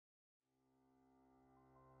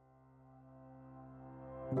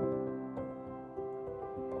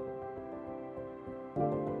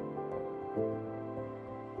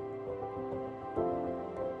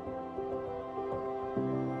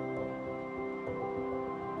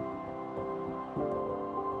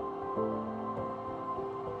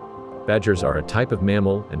Badgers are a type of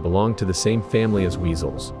mammal and belong to the same family as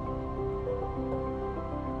weasels.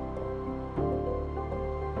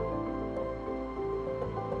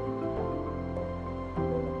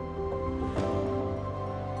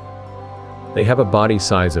 They have a body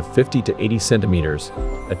size of 50 to 80 centimeters,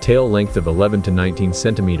 a tail length of 11 to 19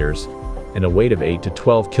 centimeters, and a weight of 8 to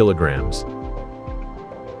 12 kilograms.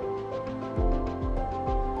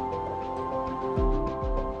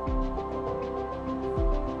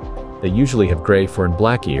 They usually have gray fur and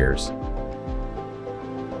black ears.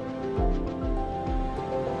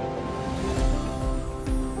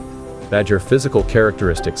 Badger physical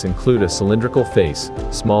characteristics include a cylindrical face,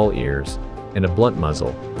 small ears, and a blunt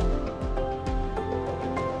muzzle.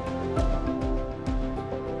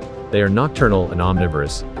 They are nocturnal and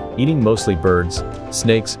omnivorous, eating mostly birds,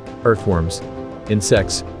 snakes, earthworms,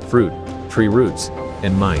 insects, fruit, tree roots,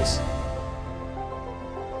 and mice.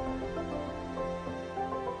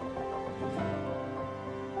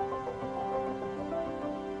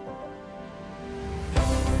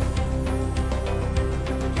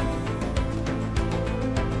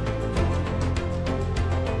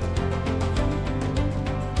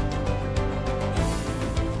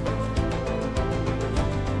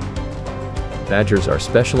 Badgers are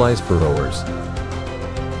specialized burrowers.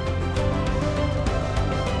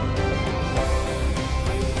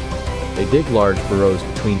 They dig large burrows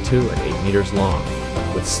between 2 and 8 meters long,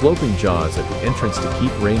 with sloping jaws at the entrance to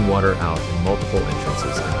keep rainwater out and multiple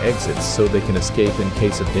entrances and exits so they can escape in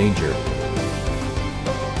case of danger.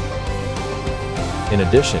 In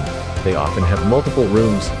addition, they often have multiple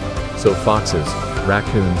rooms, so foxes,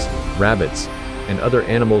 raccoons, rabbits, and other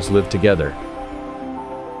animals live together.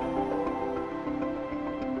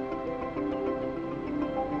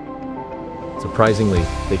 Surprisingly,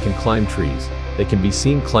 they can climb trees. They can be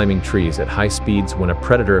seen climbing trees at high speeds when a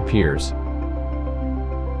predator appears.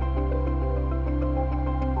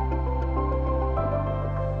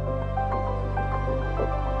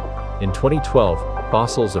 In 2012,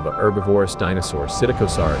 fossils of a herbivorous dinosaur,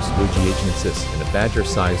 Psittacosaurus lugiagensis, and a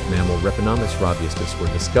badger-sized mammal, Repenomus robustus, were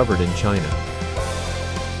discovered in China.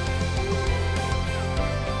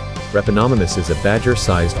 Repenomus is a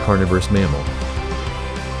badger-sized carnivorous mammal.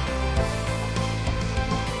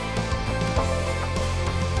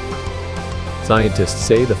 Scientists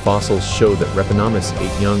say the fossils show that Repenomus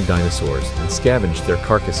ate young dinosaurs and scavenged their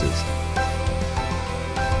carcasses.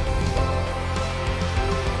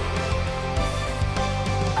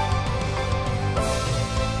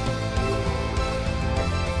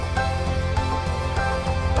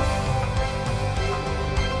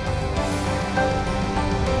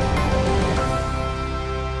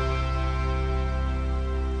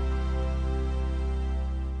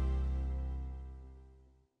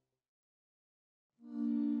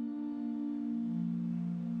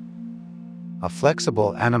 A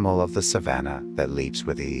flexible animal of the savanna that leaps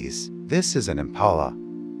with ease. This is an impala,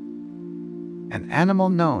 an animal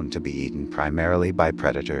known to be eaten primarily by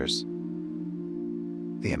predators.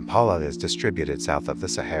 The impala is distributed south of the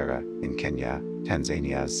Sahara in Kenya,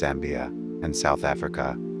 Tanzania, Zambia, and South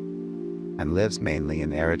Africa, and lives mainly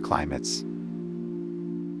in arid climates.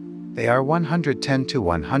 They are 110 to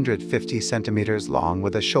 150 centimeters long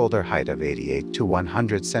with a shoulder height of 88 to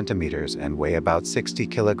 100 centimeters and weigh about 60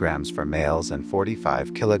 kilograms for males and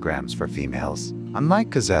 45 kilograms for females.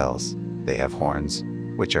 Unlike gazelles, they have horns,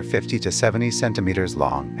 which are 50 to 70 centimeters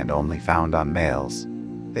long and only found on males.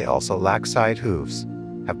 They also lack side hooves,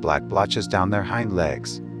 have black blotches down their hind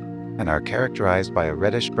legs, and are characterized by a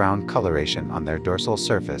reddish-brown coloration on their dorsal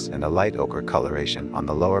surface and a light ochre coloration on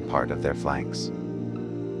the lower part of their flanks.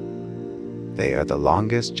 They are the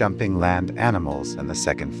longest jumping land animals and the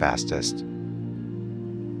second fastest.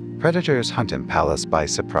 Predators hunt impalas by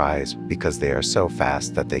surprise because they are so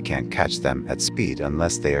fast that they can't catch them at speed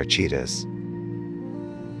unless they are cheetahs.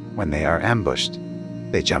 When they are ambushed,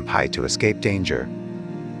 they jump high to escape danger,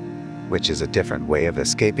 which is a different way of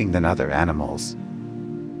escaping than other animals.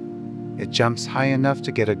 It jumps high enough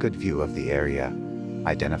to get a good view of the area,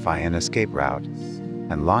 identify an escape route,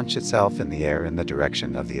 and launch itself in the air in the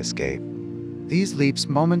direction of the escape. These leaps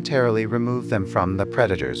momentarily remove them from the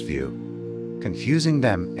predator's view, confusing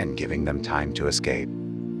them and giving them time to escape.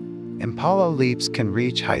 Impala leaps can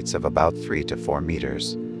reach heights of about 3 to 4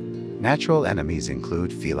 meters. Natural enemies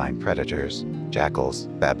include feline predators, jackals,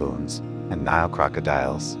 baboons, and Nile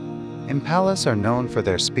crocodiles. Impalas are known for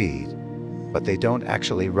their speed, but they don't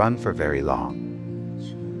actually run for very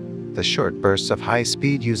long. The short bursts of high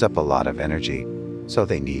speed use up a lot of energy, so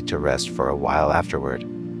they need to rest for a while afterward.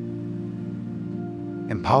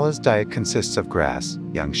 Impala's diet consists of grass,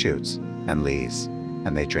 young shoots, and leaves,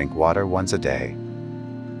 and they drink water once a day.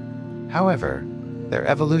 However, their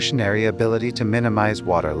evolutionary ability to minimize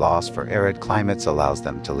water loss for arid climates allows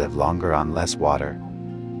them to live longer on less water.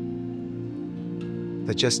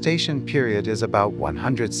 The gestation period is about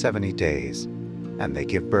 170 days, and they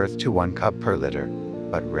give birth to 1 cub per litter,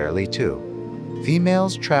 but rarely 2.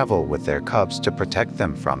 Females travel with their cubs to protect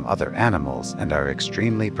them from other animals and are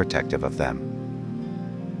extremely protective of them.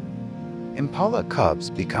 Impala cubs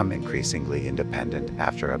become increasingly independent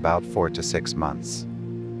after about 4 to 6 months.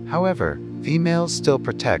 However, females still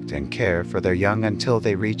protect and care for their young until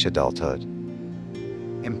they reach adulthood.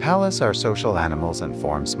 Impalas are social animals and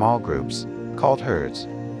form small groups, called herds,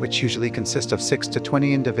 which usually consist of 6 to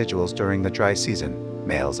 20 individuals during the dry season.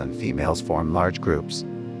 Males and females form large groups,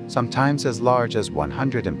 sometimes as large as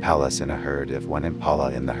 100 impalas in a herd if one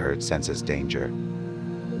impala in the herd senses danger.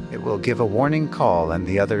 It will give a warning call and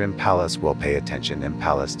the other impalas will pay attention.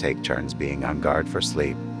 Impalas take turns being on guard for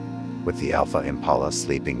sleep, with the alpha impala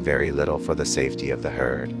sleeping very little for the safety of the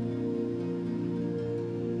herd.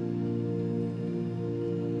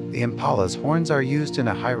 The impala's horns are used in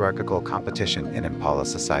a hierarchical competition in Impala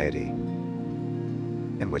society,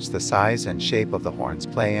 in which the size and shape of the horns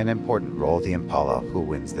play an important role. The impala who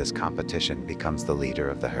wins this competition becomes the leader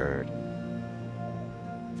of the herd.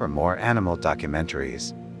 For more animal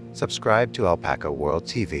documentaries, subscribe to Alpacaworld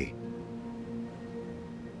TV.